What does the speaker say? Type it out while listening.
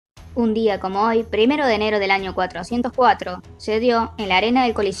Un día como hoy, 1 de enero del año 404, se dio, en la arena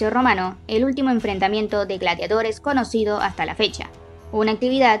del Coliseo romano, el último enfrentamiento de gladiadores conocido hasta la fecha. Una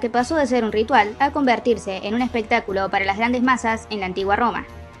actividad que pasó de ser un ritual a convertirse en un espectáculo para las grandes masas en la antigua Roma.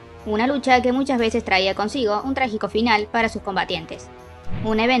 Una lucha que muchas veces traía consigo un trágico final para sus combatientes.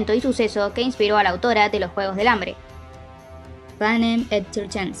 Un evento y suceso que inspiró a la autora de los Juegos del Hambre. Panem et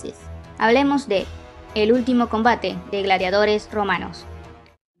circenses. Hablemos de el último combate de gladiadores romanos.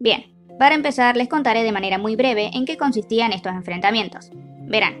 Bien, para empezar les contaré de manera muy breve en qué consistían estos enfrentamientos.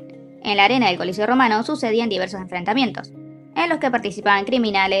 Verán, en la arena del Coliseo romano sucedían diversos enfrentamientos, en los que participaban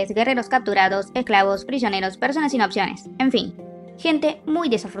criminales, guerreros capturados, esclavos, prisioneros, personas sin opciones, en fin, gente muy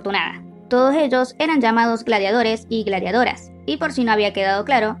desafortunada. Todos ellos eran llamados gladiadores y gladiadoras, y por si no había quedado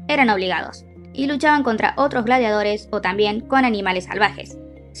claro, eran obligados, y luchaban contra otros gladiadores o también con animales salvajes.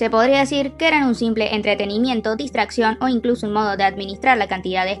 Se podría decir que eran un simple entretenimiento, distracción o incluso un modo de administrar la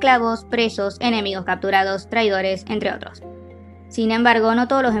cantidad de esclavos, presos, enemigos capturados, traidores, entre otros. Sin embargo, no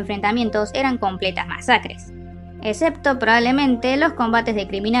todos los enfrentamientos eran completas masacres, excepto probablemente los combates de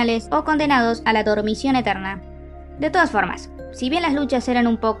criminales o condenados a la dormición eterna. De todas formas, si bien las luchas eran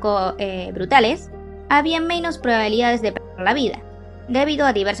un poco brutales, había menos probabilidades de perder la vida, debido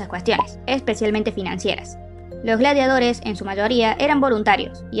a diversas cuestiones, especialmente financieras. Los gladiadores, en su mayoría, eran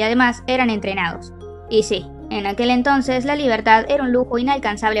voluntarios y además eran entrenados. Y sí, en aquel entonces la libertad era un lujo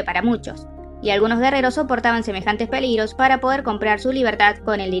inalcanzable para muchos, y algunos guerreros soportaban semejantes peligros para poder comprar su libertad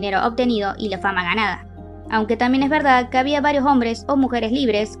con el dinero obtenido y la fama ganada. Aunque también es verdad que había varios hombres o mujeres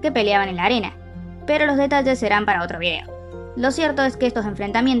libres que peleaban en la arena, pero los detalles serán para otro video. Lo cierto es que estos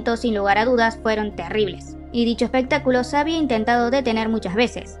enfrentamientos sin lugar a dudas fueron terribles, y dicho espectáculo se había intentado detener muchas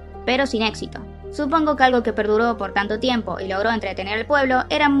veces, pero sin éxito. Supongo que algo que perduró por tanto tiempo y logró entretener al pueblo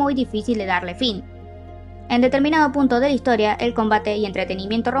era muy difícil de darle fin. En determinado punto de la historia, el combate y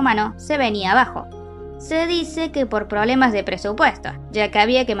entretenimiento romano se venía abajo. Se dice que por problemas de presupuesto, ya que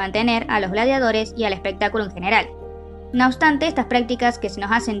había que mantener a los gladiadores y al espectáculo en general. No obstante, estas prácticas que se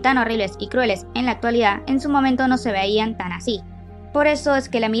nos hacen tan horribles y crueles en la actualidad, en su momento no se veían tan así. Por eso es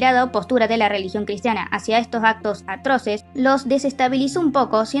que la mirada o postura de la religión cristiana hacia estos actos atroces los desestabilizó un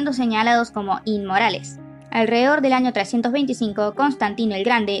poco, siendo señalados como inmorales. Alrededor del año 325, Constantino el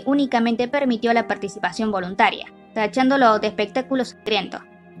Grande únicamente permitió la participación voluntaria, tachándolo de espectáculo sangriento.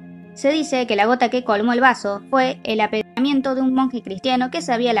 Se dice que la gota que colmó el vaso fue el apedreamiento de un monje cristiano que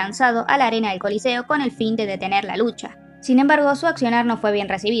se había lanzado a la arena del Coliseo con el fin de detener la lucha. Sin embargo, su accionar no fue bien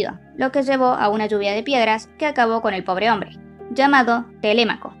recibido, lo que llevó a una lluvia de piedras que acabó con el pobre hombre, llamado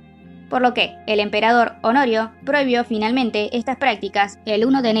Telémaco, por lo que el emperador Honorio prohibió finalmente estas prácticas el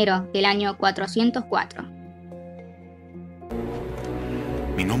 1 de enero del año 404.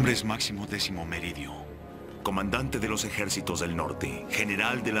 Mi nombre es Máximo Décimo Meridio, comandante de los ejércitos del norte,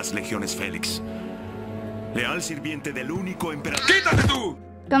 general de las legiones Félix, leal sirviente del único emperador... ¡Quítate tú!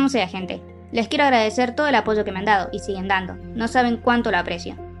 Como sea, gente, les quiero agradecer todo el apoyo que me han dado y siguen dando, no saben cuánto lo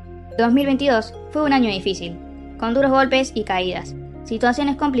aprecio. 2022 fue un año difícil, con duros golpes y caídas,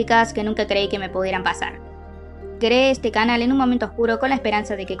 situaciones complicadas que nunca creí que me pudieran pasar. Creé este canal en un momento oscuro con la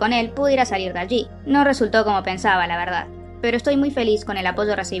esperanza de que con él pudiera salir de allí. No resultó como pensaba, la verdad, pero estoy muy feliz con el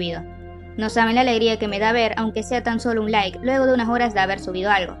apoyo recibido. No saben la alegría que me da ver, aunque sea tan solo un like, luego de unas horas de haber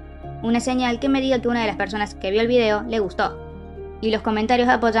subido algo. Una señal que me diga que una de las personas que vio el video le gustó. Y los comentarios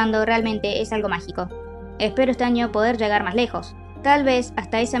apoyando realmente es algo mágico. Espero este año poder llegar más lejos, tal vez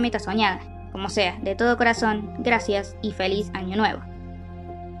hasta esa meta soñada. Como sea, de todo corazón, gracias y feliz año nuevo.